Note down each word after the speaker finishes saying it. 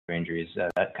injuries.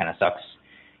 That kind of sucks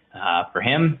for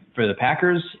him, for the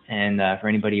Packers, and for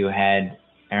anybody who had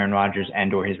Aaron Rodgers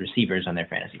and or his receivers on their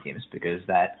fantasy teams, because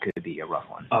that could be a rough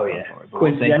one. Oh, yeah.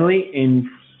 Coincidentally, in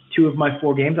 2 of my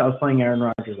 4 games, I was playing Aaron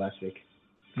Rodgers last week.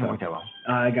 So, worked out well.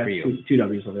 I got two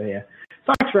W's over there, yeah.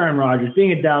 Sucks for Aaron Rodgers.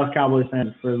 Being a Dallas Cowboys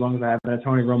fan for as long as I have been a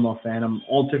Tony Romo fan, I'm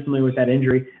all too familiar with that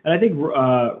injury. And I think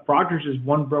Rodgers is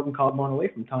one broken collarbone away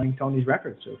from tying Tony's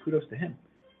record, so kudos to him.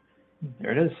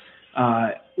 There it is.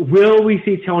 Will we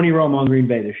see Tony Romo in Green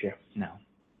Bay this year? No.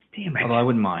 Damn it. Although I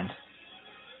wouldn't mind.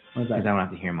 What's that? Because I don't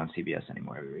have to hear him on CBS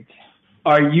anymore every week.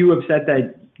 Are you upset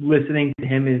that listening to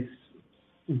him is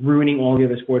ruining all the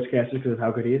other sportscasters because of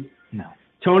how good he is? No.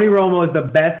 Tony Romo is the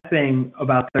best thing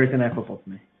about Thursday Night Football to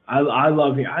me. I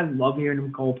love hearing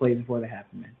him call plays before they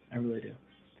happen, man. I really do.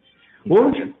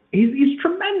 He's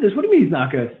tremendous. What do you mean he's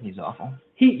not good? He's awful.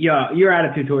 Your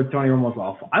attitude towards Tony Romo is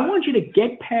awful. I want you to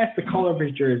get past the color of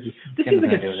his jersey. This is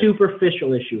like a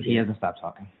superficial issue here. He hasn't stopped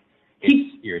talking.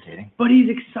 It's irritating. But he's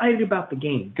excited about the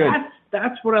game. Good.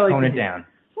 That's what I like. Tone it down.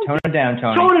 Tone it down,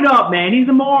 Tony. Tone it up, man. He's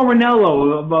the Mauro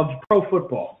Ranello of pro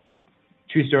football.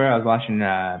 True story. I was watching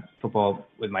football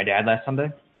with my dad last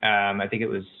Sunday. I think it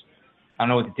was, I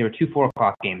don't know, there were 2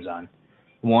 4:00 games on.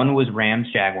 One was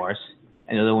Rams-Jaguars,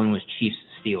 and the other one was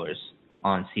Chiefs-Steelers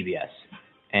on CBS.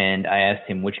 And I asked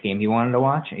him which game he wanted to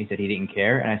watch, and he said he didn't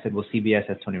care. And I said, well, CBS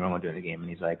has Tony Romo doing the game. And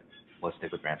he's like, let's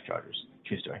stick with Rams-Chargers.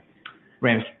 True story.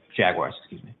 Rams-Jaguars,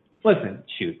 excuse me. Listen,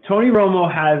 Tony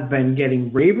Romo has been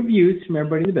getting rave reviews from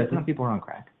everybody in the business. People are on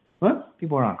crack. What?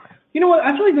 People are on crack. You know what?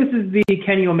 I feel like this is the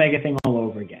Kenny Omega thing all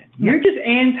over again. You're just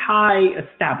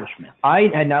anti-establishment. I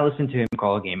had not listened to him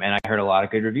call a game, and I heard a lot of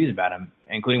good reviews about him,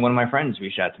 including one of my friends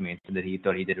reached out to me and said that he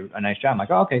thought he did a nice job. I'm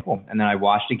like, oh, okay, cool. And then I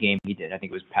watched a game he did. I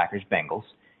think it was Packers-Bengals,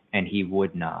 and he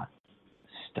would not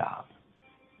stop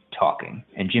talking.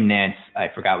 And Jim Nantz, I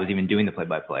forgot, was even doing the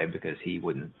play-by-play because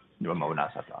Romo would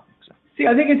not stop talking. So. See,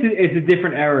 I think it's a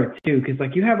different era, too, because,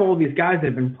 like, you have all these guys that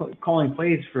have been calling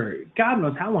plays for God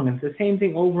knows how long, and it's the same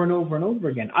thing over and over and over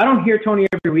again. I don't hear Tony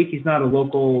every week. He's not a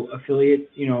local affiliate,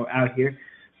 out here,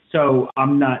 so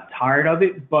I'm not tired of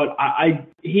it, but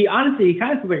he kind of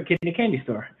feels like a kid in a candy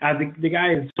store. The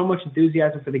guy has so much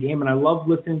enthusiasm for the game, and I love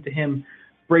listening to him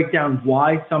break down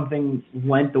why something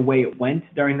went the way it went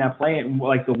during that play and,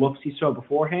 like, the looks he saw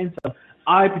beforehand. So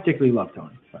I particularly love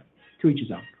Tony, but to each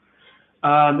his own.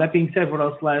 That being said, what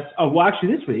else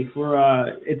actually this week,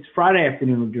 it's Friday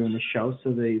afternoon we're doing this show,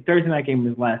 so the Thursday night game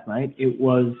was last night. It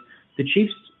was the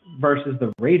Chiefs versus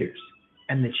the Raiders,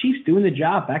 and the Chiefs doing the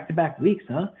job back-to-back weeks,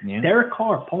 huh? Yeah. Derek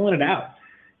Carr pulling it out,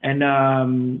 and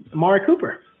Amari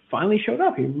Cooper finally showed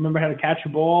up. He remembered how to catch a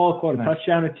ball, caught a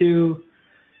touchdown or 2.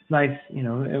 Nice, it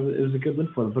was a good win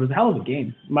for them, but it was a hell of a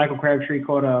game. Michael Crabtree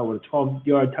caught a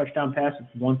 12-yard touchdown pass with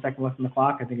 1 second left on the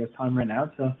clock. I think as time ran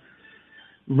out, so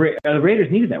the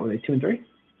Raiders needed that. Were they 2-3?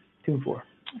 2-4.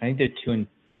 I think they're 2.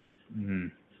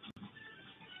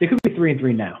 They could be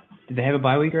 3-3 now. Did they have a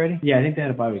bye week already? Yeah, I think they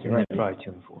had a bye week already. Probably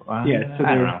 2-4. Yeah, so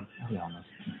I don't know.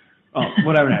 Oh,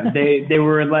 whatever. Now. They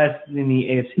were last in the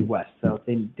AFC West, so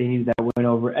they needed that win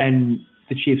over, and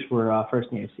the Chiefs were first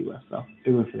in the AFC West, so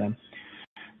big win for them.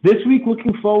 This week,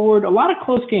 looking forward, a lot of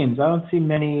close games. I don't see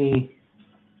many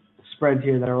spreads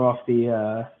here that are off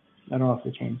the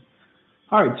chain.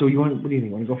 All right, so what do you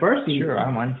think? Want to go first? Sure, I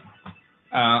don't mind.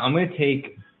 I'm going to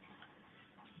take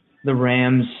the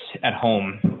Rams at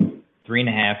home,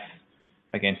 3.5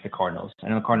 against the Cardinals. I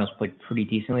know the Cardinals played pretty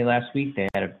decently last week. They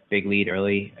had a big lead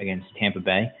early against Tampa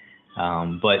Bay,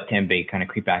 but Tampa Bay kind of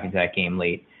creeped back into that game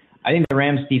late. I think the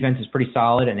Rams' defense is pretty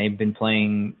solid, and they've been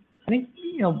playing, I think,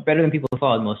 better than people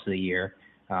thought most of the year.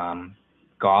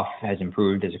 Goff has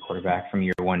improved as a quarterback from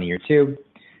year 1 to year 2.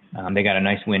 They got a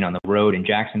nice win on the road in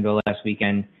Jacksonville last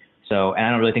weekend. So, and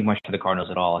I don't really think much to the Cardinals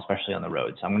at all, especially on the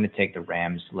road. So I'm going to take the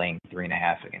Rams laying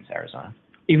 3.5 against Arizona.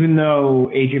 Even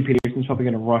though Adrian Peterson's probably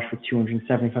going to rush for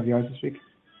 275 yards this week?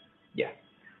 Yeah.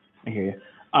 I hear you.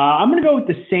 I'm going to go with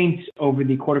the Saints over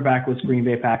the quarterbackless Green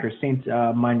Bay Packers. Saints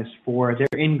 -4.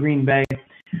 They're in Green Bay.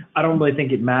 I don't really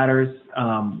think it matters.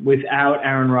 Without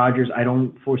Aaron Rodgers, I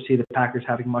don't foresee the Packers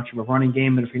having much of a running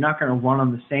game. And if you're not going to run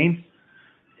on the Saints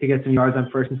to get some yards on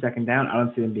first and second down, I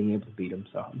don't see them being able to beat them.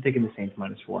 So I'm taking the Saints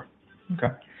 -4.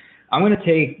 Okay. I'm going to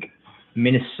take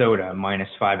Minnesota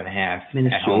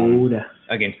 -5.5 at home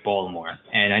against Baltimore.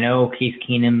 And I know Case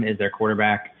Keenum is their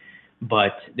quarterback,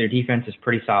 but their defense is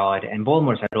pretty solid. And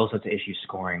Baltimore's had all sorts of issues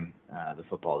scoring the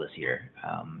football this year.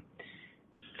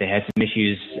 They had some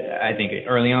issues, I think,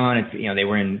 early on.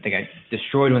 They got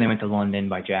destroyed when they went to London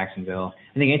by Jacksonville.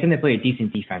 I think anytime they play a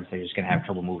decent defense, they're just going to have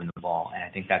trouble moving the ball. And I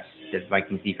think the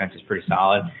Vikings defense is pretty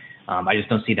solid. I just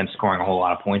don't see them scoring a whole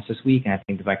lot of points this week, and I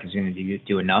think the Vikings are going to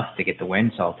do enough to get the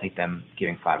win, so I'll take them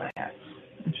giving 5.5.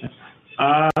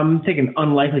 I'm taking an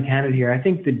unlikely candidate here. I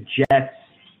think the Jets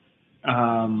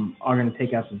are going to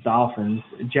take out the Dolphins.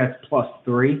 Jets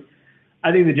 +3.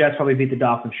 I think the Jets probably beat the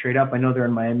Dolphins straight up. I know they're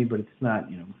in Miami, but it's not,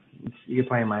 you're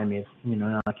playing Miami. It's,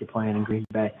 not like you're playing in Green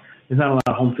Bay. There's not a lot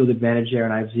of home field advantage there,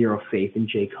 and I have zero faith in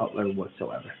Jay Cutler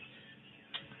whatsoever.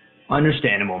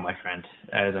 Understandable, my friend.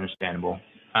 That is understandable.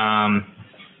 I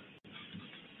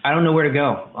don't know where to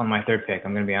go on my third pick.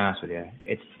 I'm going to be honest with you.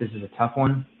 This is a tough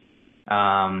one.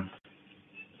 Part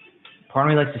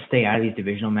of me likes to stay out of these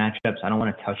divisional matchups. I don't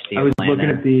want to touch the Atlanta. I was looking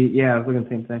at the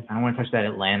same thing. I don't want to touch that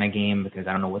Atlanta game because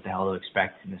I don't know what the hell to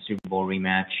expect in the Super Bowl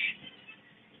rematch.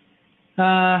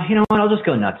 You know what? I'll just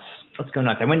go nuts. Let's go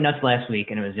nuts. I went nuts last week,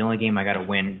 and it was the only game I got a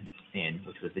win in,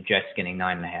 which was the Jets getting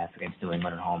 9.5 against New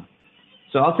England at home.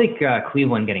 So I'll take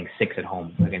Cleveland getting 6 at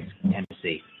home against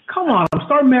Tennessee. Come on, I'm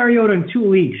starting Mariota in 2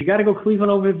 leagues. You got to go Cleveland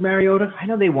over Mariota. I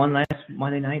know they won last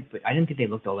Monday night, but I didn't think they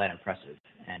looked all that impressive.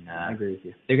 And I agree with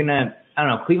you. They're gonna. I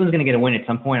don't know. Cleveland's gonna get a win at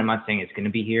some point. I'm not saying it's gonna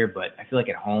be here, but I feel like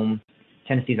at home,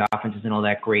 Tennessee's offense isn't all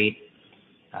that great.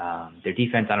 Their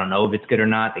defense, I don't know if it's good or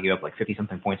not. They gave up like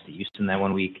 50-something points to Houston that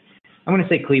 1 week. I'm gonna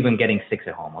say Cleveland getting 6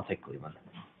 at home. I'll take Cleveland.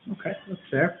 Okay, that's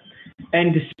fair.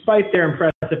 And despite their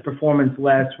impressive performance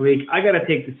last week, I got to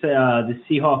take the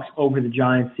Seahawks over the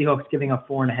Giants. Seahawks giving up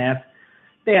 4.5.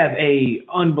 They have a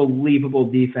unbelievable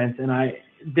defense, and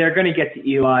they're going to get to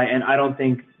Eli, and I don't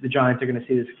think the Giants are going to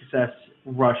see the success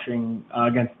rushing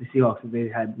against the Seahawks that they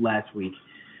had last week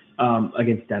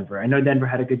against Denver. I know Denver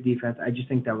had a good defense. I just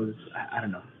think that was, I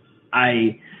don't know.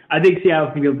 I think Seattle's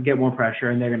going to be able to get more pressure,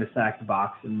 and they're going to stack the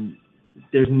box, and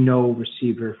there's no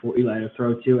receiver for Eli to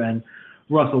throw to, and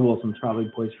Russell Wilson's probably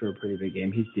poised for a pretty big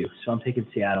game. He's due. So I'm taking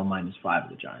Seattle -5 of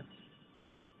the Giants.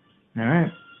 All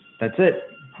right. That's it.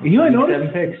 I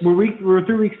noticed we're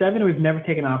through week 7 and we've never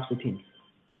taken opposite teams.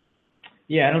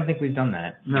 Yeah, I don't think we've done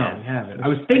that. No, we haven't. I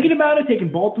was thinking about it, taking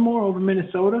Baltimore over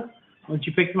Minnesota. Once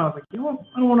you picked them, I was like, you know what?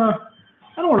 I don't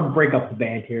want to break up the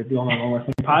band here at the All Night Long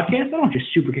Wrestling Podcast. I don't want you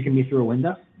super kicking me through a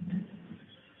window.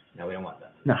 No, we don't want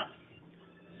that. No.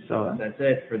 So that's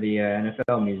it for the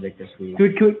NFL music this week.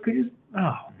 Could you?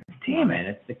 Oh, damn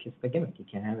it! It's the gimmick. You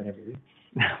can't have it every week.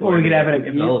 Well, we could have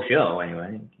it the whole show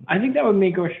anyway. I think that would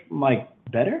make us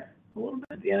better a little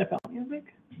bit. The NFL music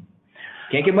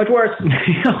can't get much worse.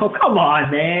 Oh, come on,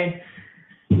 man!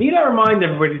 Need I remind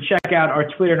everybody to check out our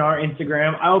Twitter and our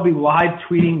Instagram. I will be live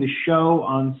tweeting the show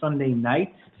on Sunday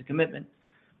night. It's a commitment.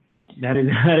 That is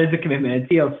a commitment at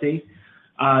TLC.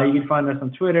 You can find us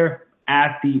on Twitter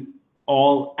at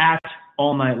All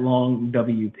Night Long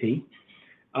WP.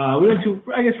 We went to,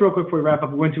 I guess real quick before we wrap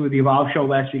up, we went to the Evolve show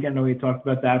last weekend. I know we talked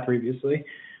about that previously.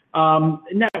 Now,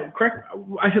 correct,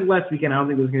 I said last weekend I don't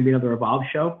think there was going to be another Evolve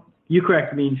show. You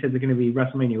corrected me and said there's going to be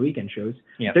WrestleMania weekend shows.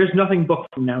 Yep. There's nothing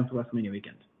booked from now until WrestleMania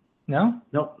weekend. No?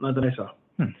 Nope, not that I saw.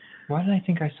 Why did I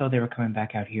think I saw they were coming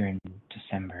back out here in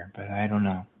December? But I don't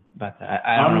know about that.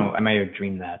 I don't know. I may have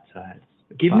dreamed that. So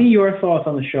give me your thoughts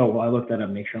on the show while I look that up,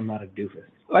 make sure I'm not a doofus.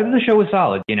 I think the show was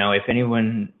solid. If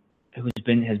anyone has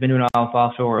been to an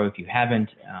Evolve show, or if you haven't,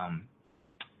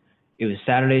 it was a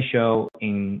Saturday show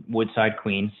in Woodside,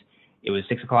 Queens. It was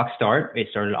 6 o'clock start. It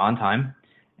started on time,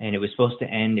 and it was supposed to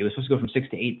end. It was supposed to go from 6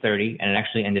 to 8:30, and it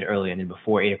actually ended early, ended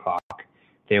before 8 o'clock.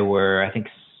 There were, I think,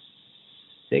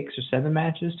 6 or 7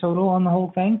 matches total on the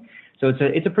whole thing. So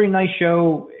it's a pretty nice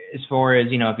show as far as,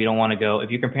 if you don't want to go, if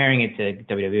you're comparing it to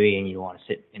WWE and you don't want to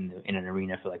sit in an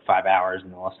arena for like 5 hours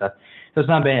and all that stuff. So it's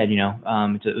not bad,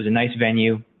 it was a nice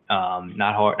venue,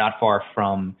 not far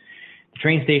from the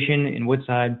train station in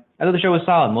Woodside. I thought the show was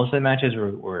solid. Most of the matches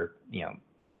were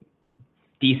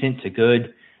decent to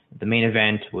good. The main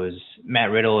event was Matt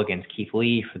Riddle against Keith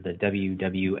Lee for the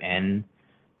WWN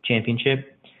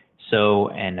championship.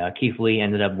 And Keith Lee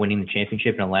ended up winning the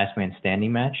championship in a last man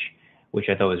standing match, which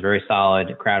I thought was very solid.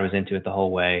 The crowd was into it the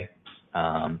whole way.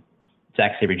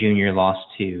 Zack Sabre Jr. lost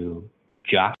to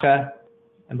Jaka,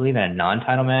 I believe, in a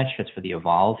non-title match. That's for the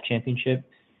Evolve Championship.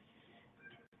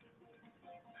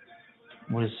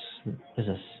 What is this?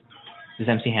 Is this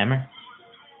MC Hammer?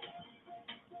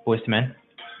 Boys to Men?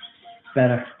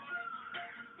 Better.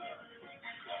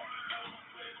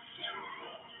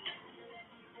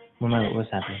 What's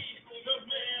happening?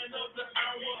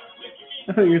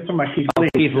 I thought you were talking about Keith Lee.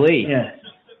 Keith Lee. Yeah.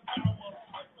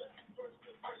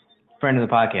 Friend of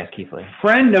the podcast, Keith Lee.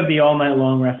 Friend of the All Night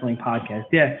Long Wrestling Podcast.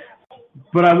 Yeah.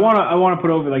 But I wanna put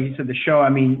over, like you said, the show. I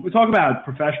mean, we talk about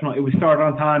professional. It was started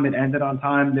on time. It ended on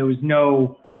time. There was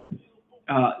no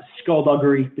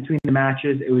skullduggery between the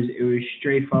matches. It was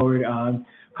straightforward.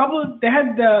 They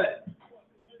had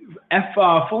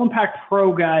Full Impact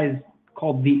Pro guys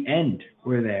called The End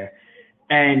were there.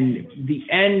 And The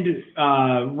End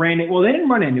ran it. Well, they didn't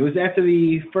run in. It was after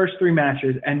the first 3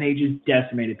 matches, and they just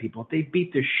decimated people. They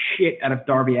beat the shit out of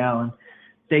Darby Allin.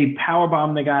 They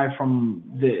powerbombed the guy from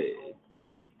the...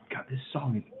 God, this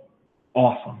song is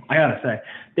awesome. I gotta say.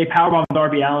 They powerbombed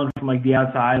Darby Allin from, like, the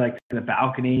outside, like, to the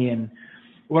balcony. And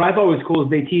what I thought was cool is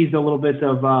they teased a little bit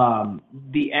of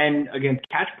The End against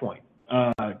Catchpoint.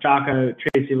 Jaka,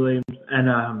 Tracy Williams,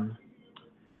 and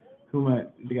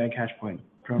the guy Catchpoint?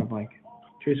 Drawing a blank.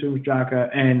 Tracy Williams, Jaka,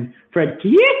 and Fred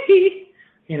Kieti.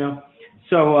 You know,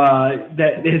 so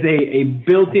that is a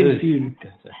built-in feud.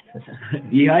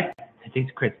 Yehi? I think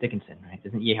it's Chris Dickinson, right?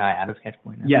 Isn't Yehi out of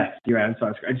Catchpoint now? Yes, you're right. I'm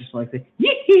sorry. I just want to say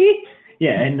Yehi.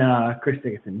 Yeah, and Chris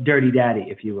Dickinson, Dirty Daddy,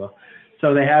 if you will.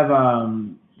 So they have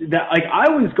that. Like I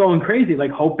was going crazy,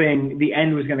 like hoping The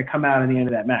End was going to come out in the end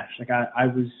of that match. Like I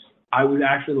was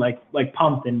actually like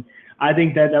pumped, and I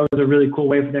think that was a really cool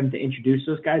way for them to introduce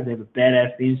those guys. They have a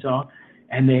badass theme song,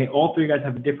 and all 3 guys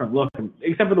have a different look,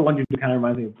 except for the one who kind of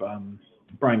reminds me of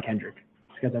Brian Kendrick.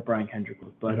 He's got that Brian Kendrick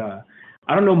look. But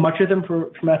I don't know much of them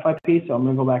from FIP, so I'm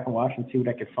going to go back and watch and see what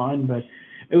I could find. But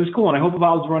it was cool, and I hope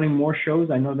Evolve's running more shows.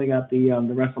 I know they got the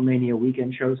WrestleMania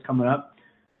weekend shows coming up.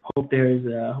 Hope they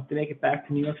make it back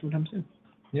to New York sometime soon.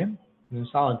 Yeah, it was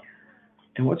solid.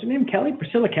 And what's her name? Kelly?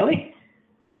 Priscilla Kelly?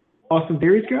 Austin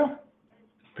Theory's girl?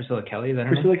 Priscilla Kelly, is that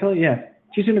her Priscilla name? Kelly, yeah.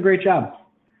 She's doing a great job.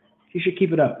 She should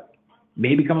keep it up.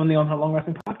 Maybe come on the On How Long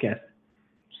Wrestling podcast.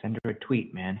 Send her a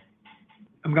tweet, man.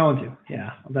 I'm going to.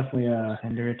 Yeah, I'll definitely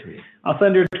send her a tweet. I'll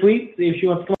send her a tweet, see if she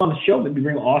wants to come on the show. Maybe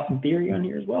bring Austin Theory on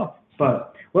here as well.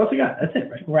 But what else we got? That's it,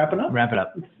 right? We're wrapping up? Wrap it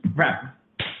up. Wrap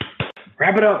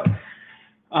it up.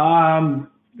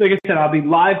 Like I said, I'll be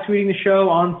live tweeting the show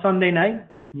on Sunday night.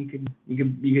 You could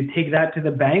take that to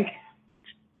the bank.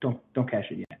 Don't cash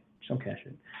it yet. Just don't cash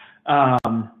it.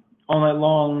 All Night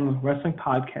Long Wrestling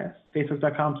Podcast,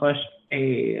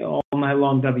 Facebook.com/All Night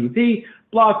Long WP,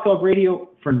 Blog Talk Radio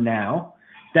for now,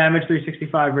 Damage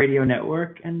 365 Radio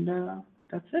Network, and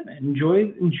that's it, man.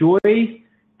 Enjoy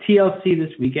TLC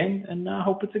this weekend, and I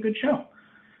hope it's a good show.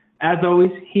 As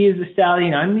always, he is the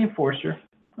Stallion. I'm the Enforcer.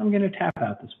 I'm going to tap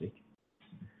out this week.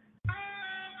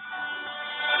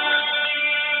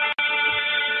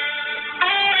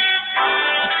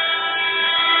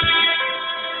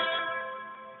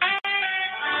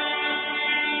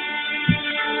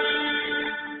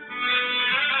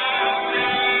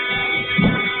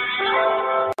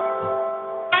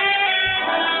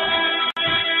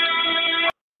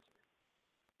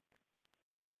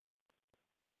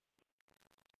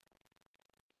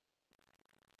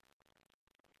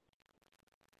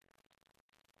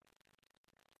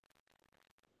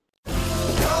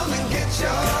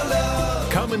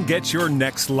 Come and get your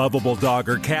next lovable dog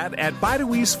or cat at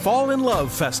Bidewee's Fall in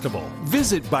Love Festival.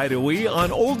 Visit Bidewee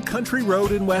on Old Country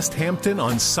Road in West Hampton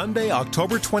on Sunday,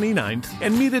 October 29th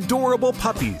and meet adorable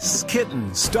puppies,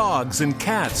 kittens, dogs, and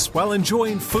cats while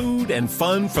enjoying food and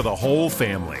fun for the whole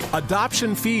family.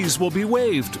 Adoption fees will be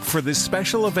waived for this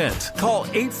special event. Call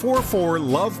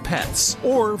 844-LOVE-PETS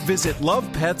or visit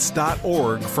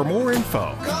lovepets.org for more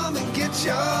info. Come and get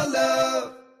your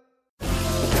love.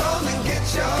 Come and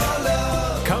get your love.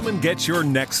 Come and get your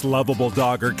next lovable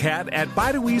dog or cat at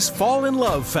Bidewee's Fall in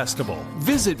Love Festival.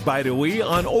 Visit Bidewee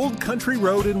on Old Country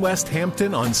Road in West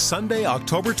Hampton on Sunday,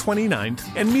 October 29th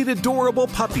and meet adorable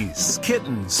puppies,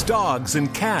 kittens, dogs,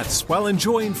 and cats while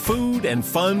enjoying food and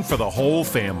fun for the whole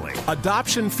family.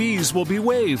 Adoption fees will be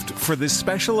waived for this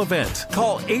special event.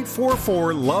 Call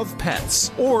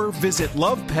 844-LOVE-PETS or visit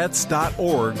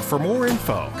lovepets.org for more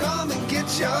info. Come and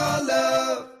get your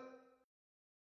love.